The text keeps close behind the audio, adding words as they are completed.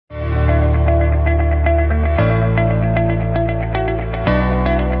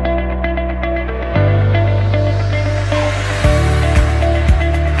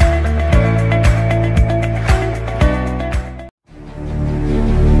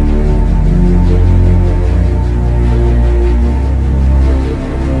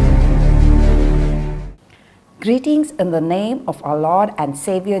Greetings in the name of our Lord and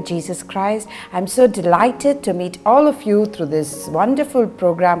Savior Jesus Christ. I'm so delighted to meet all of you through this wonderful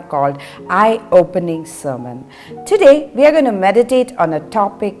program called Eye-Opening Sermon. Today we are going to meditate on a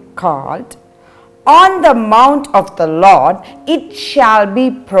topic called On the Mount of the Lord it shall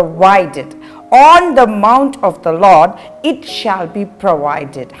be provided. On the mount of the Lord it shall be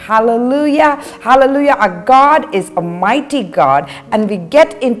provided. Hallelujah, hallelujah. Our God is a mighty God, and we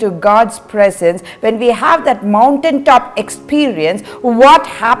get into God's presence when we have that mountaintop experience. What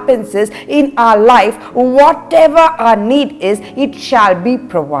happens is, in our life, whatever our need is, it shall be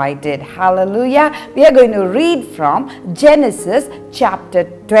provided. Hallelujah. We are going to read from Genesis chapter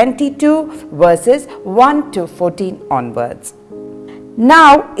 22 verses 1 to 14 onwards.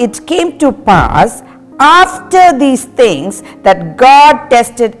 Now it came to pass after these things that God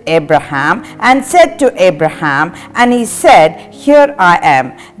tested Abraham and said to Abraham, and he said, Here I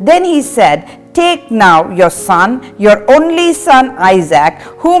am. Then he said, Take now your son, your only son Isaac,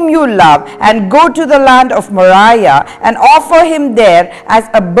 whom you love, and go to the land of Moriah and offer him there as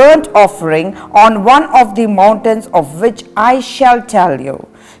a burnt offering on one of the mountains of which I shall tell you.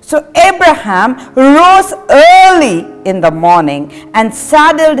 So Abraham rose early in the morning and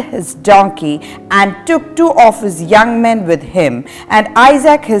saddled his donkey and took two of his young men with him and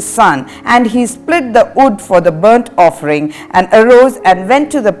Isaac his son, and he split the wood for the burnt offering and arose and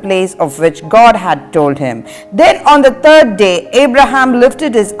went to the place of which God had told him. Then on the third day Abraham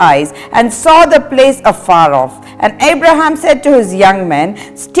lifted his eyes and saw the place afar off. And Abraham said to his young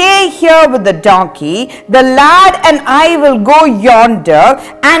men, Stay here with the donkey, the lad and I will go yonder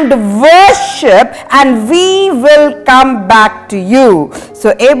and worship, and we will come back to you.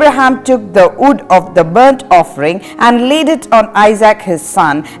 So Abraham took the wood of the burnt offering and laid it on Isaac his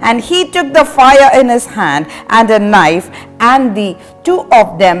son, and he took the fire in his hand and a knife, and the two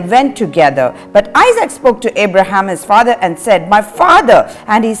of them went together. But Isaac spoke to Abraham his father and said, My father.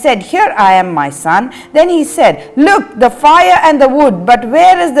 And he said, Here I am, my son. Then he said, Look, the fire and the wood, but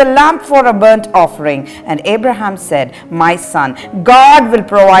where is the lamp for a burnt offering? And Abraham said, My son, God will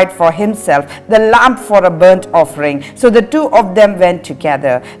provide for himself the lamp for a burnt offering. So the two of them went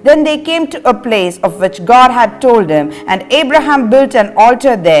together. Then they came to a place of which God had told him, and Abraham built an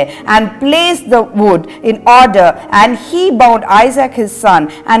altar there and placed the wood in order, and he bound Isaac his son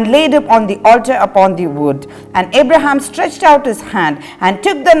and laid him on the altar upon the wood. And Abraham stretched out his hand and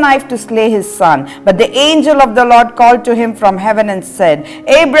took the knife to slay his son. But the angel of the Lord called to him from heaven and said,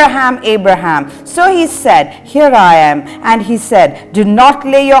 Abraham, Abraham. So he said, Here I am. And he said, Do not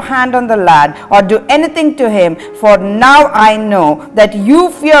lay your hand on the lad or do anything to him, for now I know that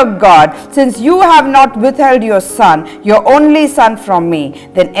you fear God, since you have not withheld your son, your only son, from me.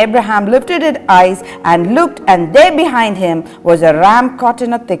 Then Abraham lifted his eyes and looked, and there behind him was a ram caught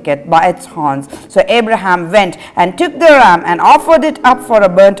in a thicket by its horns. So Abraham went and took the ram and offered it up for a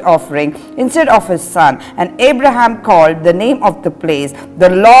burnt offering instead of his son. And Abraham called the name of the place, The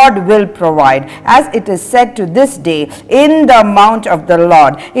Lord will provide. As it is said to this day, In the mount of the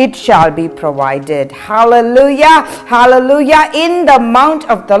Lord it shall be provided. Hallelujah, hallelujah. In the mount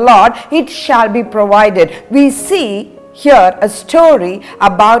of the Lord it shall be provided. We see here a story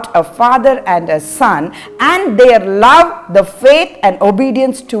about a father and a son and their love, the faith and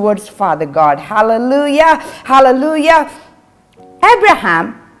obedience towards Father God. Hallelujah, hallelujah.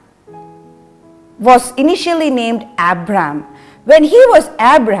 Abraham was initially named Abram. When he was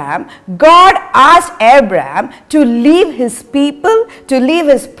Abraham, God asked Abraham to leave his people, to leave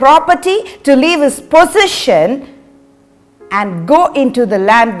his property, to leave his possession and go into the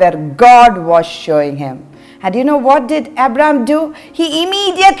land where God was showing him. And you know what did Abraham do? He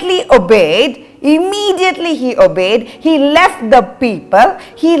immediately obeyed. Immediately he obeyed. He left the people,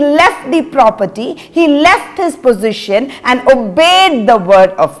 he left the property, he left his position and obeyed the word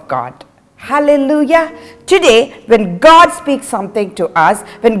of God. Hallelujah. Today, when God speaks something to us,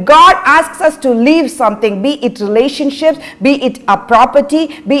 when God asks us to leave something, be it relationships, be it our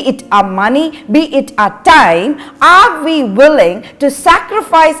property, be it our money, be it our time, are we willing to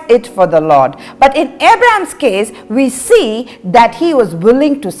sacrifice it for the Lord? But in Abraham's case, we see that he was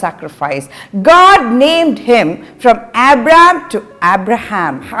willing to sacrifice. God named him from Abram to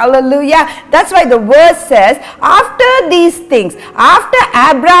Abraham. Hallelujah. That's why the verse says, after these things, after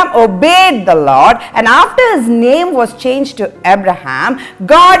Abram obeyed the Lord and after his name was changed to Abraham,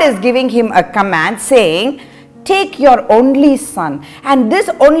 God is giving him a command saying, Take your only son. And this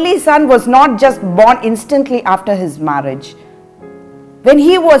only son was not just born instantly after his marriage. When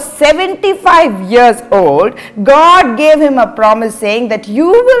he was 75 years old, God gave him a promise saying that you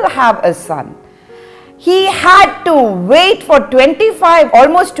will have a son. he had to wait for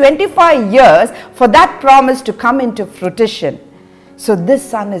almost 25 years for that promise to come into fruition. So this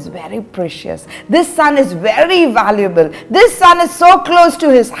son is very precious. This son is very valuable. This son is so close to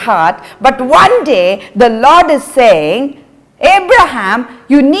his heart. But one day the Lord is saying, Abraham,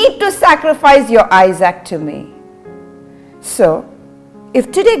 you need to sacrifice your Isaac to me. So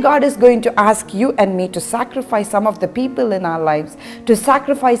if today God is going to ask you and me to sacrifice some of the people in our lives, to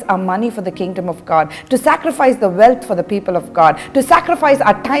sacrifice our money for the kingdom of God, to sacrifice the wealth for the people of God, to sacrifice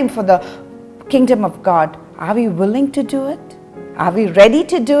our time for the kingdom of God, are we willing to do it? Are we ready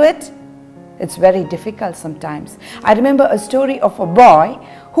to do it? It's very difficult sometimes. I remember a story of a boy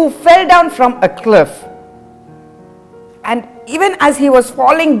who fell down from a cliff. And even as he was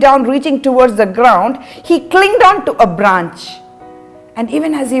falling down, reaching towards the ground, he clinged on to a branch. And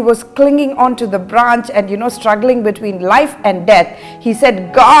even as he was clinging onto the branch and struggling between life and death, he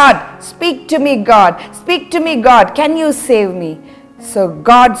said, God, speak to me, God, speak to me, God, can you save me? So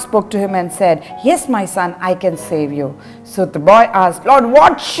God spoke to him and said, yes, my son, I can save you. So the boy asked, Lord,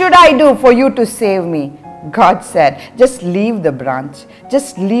 what should I do for you to save me? God said, just leave the branch.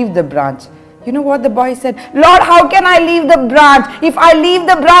 Just leave the branch. You know what the boy said? Lord, how can I leave the branch? If I leave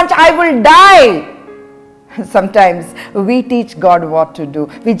the branch, I will die. Sometimes we teach God what to do.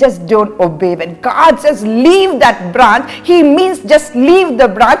 We just don't obey. When God says leave that branch, He means just leave the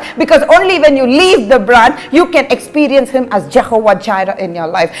branch, because only when you leave the branch, you can experience Him as Jehovah Jireh in your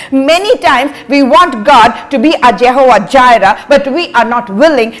life. Many times we want God to be our Jehovah Jireh, but we are not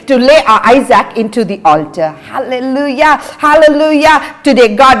willing to lay our Isaac into the altar. Hallelujah. Hallelujah.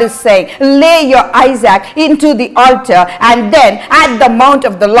 Today God is saying, lay your Isaac into the altar, and then at the mount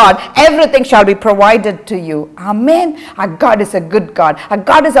of the Lord, everything shall be provided to you. Amen. Our God is a good God. Our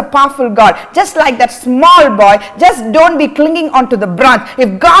God is a powerful God. Just like that small boy, just don't be clinging onto the branch.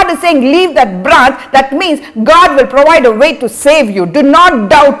 If God is saying leave that branch, that means God will provide a way to save you. Do not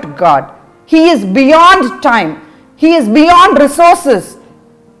doubt God. He is beyond time. He is beyond resources.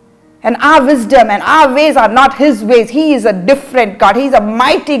 And our wisdom and our ways are not His ways. He is a different God. He is a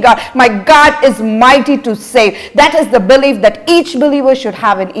mighty God. My God is mighty to save. That is the belief that each believer should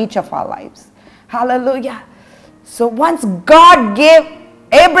have in each of our lives. Hallelujah. So once God gave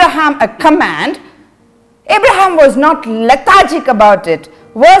Abraham a command, Abraham was not lethargic about it.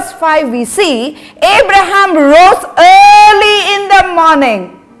 Verse 5 we see, Abraham rose early in the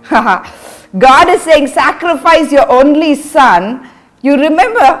morning. God is saying, sacrifice your only son. You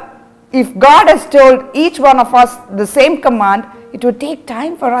remember, if God has told each one of us the same command, it would take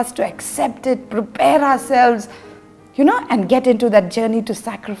time for us to accept it, prepare ourselves, and get into that journey to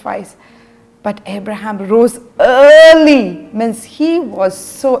sacrifice. But Abraham rose early, means he was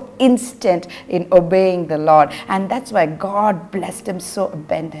so instant in obeying the Lord. And that's why God blessed him so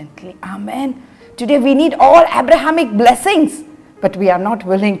abundantly. Amen. Today we need all Abrahamic blessings, but we are not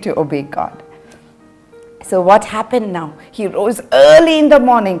willing to obey God. So what happened now? He rose early in the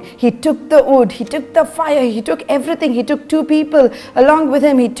morning. He took the wood, he took the fire, he took everything. He took 2 people along with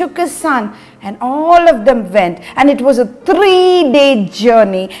him. He took his son, and all of them went. And it was a 3-day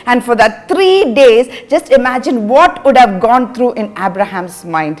journey. And for that 3 days, just imagine what would have gone through in Abraham's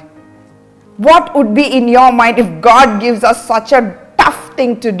mind. What would be in your mind if God gives us such a tough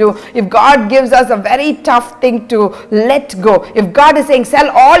thing to do? If God gives us a very tough thing to let go, if God is saying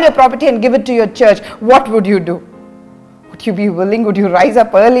sell all your property and give it to your church, what would you do? Would you be willing? Would you rise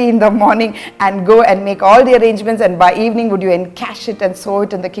up early in the morning and go and make all the arrangements, and by evening would you encash it and sow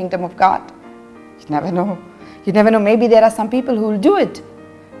it in the kingdom of God? You never know. You never know. Maybe there are some people who will do it.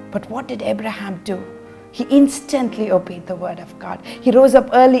 But what did Abraham do? He instantly obeyed the word of God. He rose up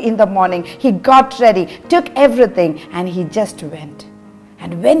early in the morning. He got ready, took everything, and he just went.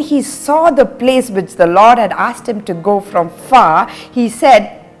 And when he saw the place which the Lord had asked him to go from far, he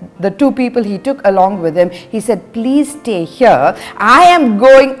said, the 2 people he took along with him, he said, please stay here. I am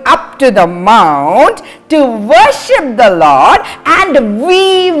going up to the mount to worship the Lord, and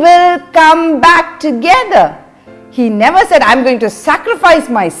we will come back together. He never said, I'm going to sacrifice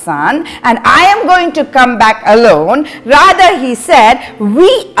my son and I am going to come back alone. Rather, he said,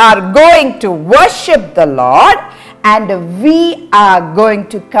 we are going to worship the Lord, and we are going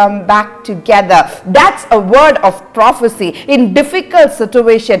to come back together. That's a word of prophecy in difficult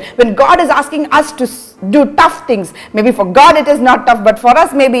situation. When God is asking us to do tough things, maybe for God it is not tough, but for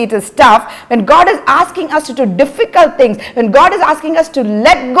us maybe it is tough. When God is asking us to do difficult things, when God is asking us to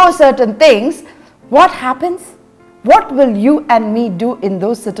let go certain things, what happens? What will you and me do in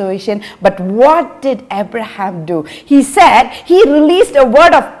those situations? But what did Abraham do? He said, he released a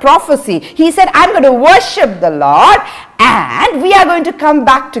word of prophecy. He said, I'm going to worship the Lord and we are going to come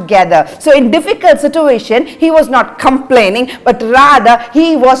back together. So in difficult situation, he was not complaining, but rather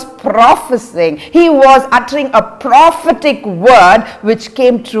he was prophesying. He was uttering a prophetic word which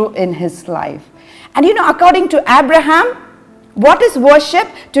came true in his life. And according to Abraham, what is worship?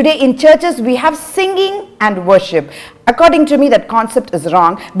 Today in churches we have singing and worship. According to me, that concept is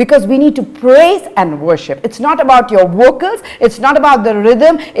wrong, because we need to praise and worship. It's not about your vocals, it's not about the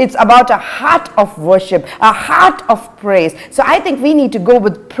rhythm, it's about a heart of worship, a heart of praise. So I think we need to go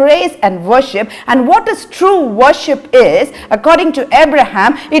with praise and worship. And what is true worship is, according to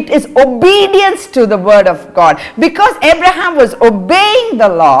Abraham, it is obedience to the word of God. Because Abraham was obeying the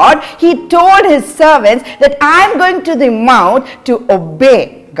Lord, he told his servants that I'm going to the mount to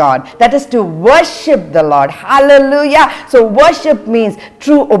obey God. That is to worship the Lord. Hallelujah. So worship means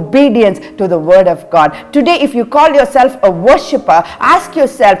true obedience to the word of God. Today, if you call yourself a worshiper, ask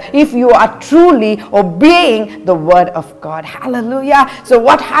yourself if you are truly obeying the word of God. Hallelujah. So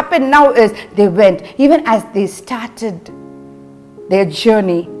what happened now is they went, even as they started their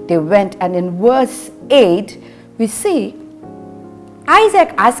journey, they went, and in verse 8 we see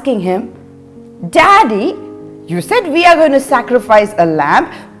Isaac asking him, Daddy, you said we are going to sacrifice a lamb.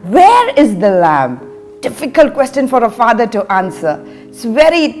 Where is the lamb? Difficult question for a father to answer. It's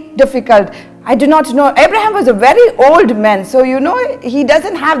very difficult. I do not know. Abraham was a very old man. So, he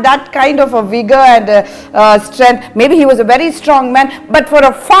doesn't have that kind of a vigor and strength. Maybe he was a very strong man. But for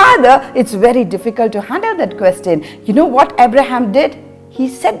a father, it's very difficult to handle that question. You know what Abraham did? He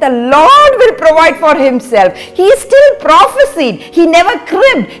said the Lord will provide for himself. He still prophesied. He never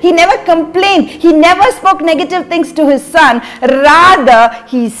cribbed. He never complained. He never spoke negative things to his son. Rather,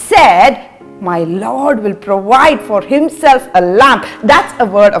 he said, my Lord will provide for himself a lamb. That's a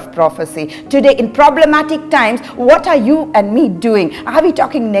word of prophecy. Today, in problematic times, what are you and me doing? Are we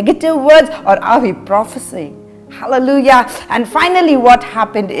talking negative words, or are we prophesying? Hallelujah. And finally, what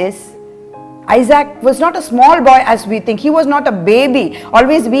happened is, Isaac was not a small boy as we think. He was not a baby.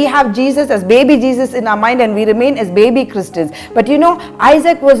 Always we have Jesus as baby Jesus in our mind, and we remain as baby Christians. But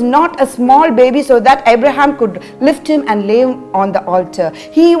Isaac was not a small baby so that Abraham could lift him and lay him on the altar.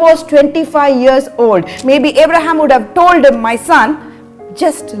 He was 25 years old. Maybe Abraham would have told him, my son,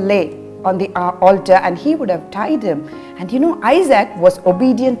 just lay on the altar, and he would have tied him. And Isaac was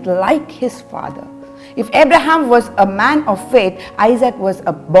obedient like his father. If Abraham was a man of faith, Isaac was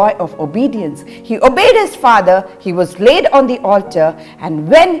a boy of obedience. He obeyed his father, he was laid on the altar, and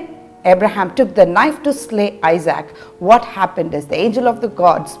when Abraham took the knife to slay Isaac, what happened is the angel of the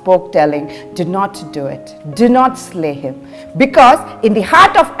God spoke, telling, do not do it. Do not slay him. Because in the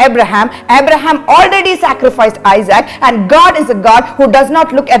heart of Abraham, Abraham already sacrificed Isaac, and God is a God who does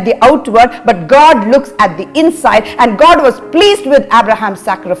not look at the outward, but God looks at the inside, and God was pleased with Abraham's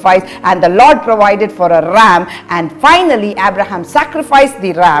sacrifice, and the Lord provided for a ram, and finally Abraham sacrificed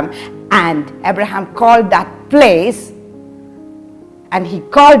the ram, and Abraham called that place, and he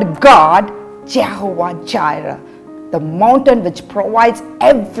called God Jehovah Jireh, the mountain which provides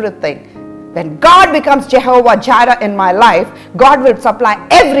everything. When God becomes Jehovah Jireh in my life, God will supply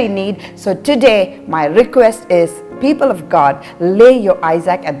every need. So today, my request is, people of God, lay your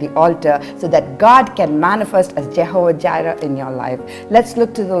Isaac at the altar so that God can manifest as Jehovah Jireh in your life. Let's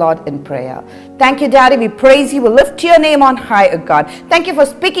look to the Lord in prayer. Thank you, Daddy. We praise you. We lift your name on high, O God. Thank you for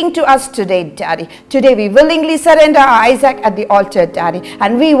speaking to us today, Daddy. Today, we willingly surrender our Isaac at the altar, Daddy,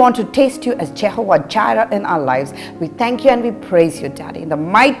 and we want to taste you as Jehovah Jireh in our lives. We thank you and we praise you, Daddy. In the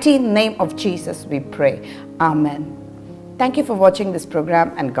mighty name of Jesus, we pray. Amen. Thank you for watching this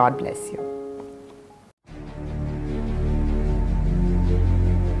program, and God bless you.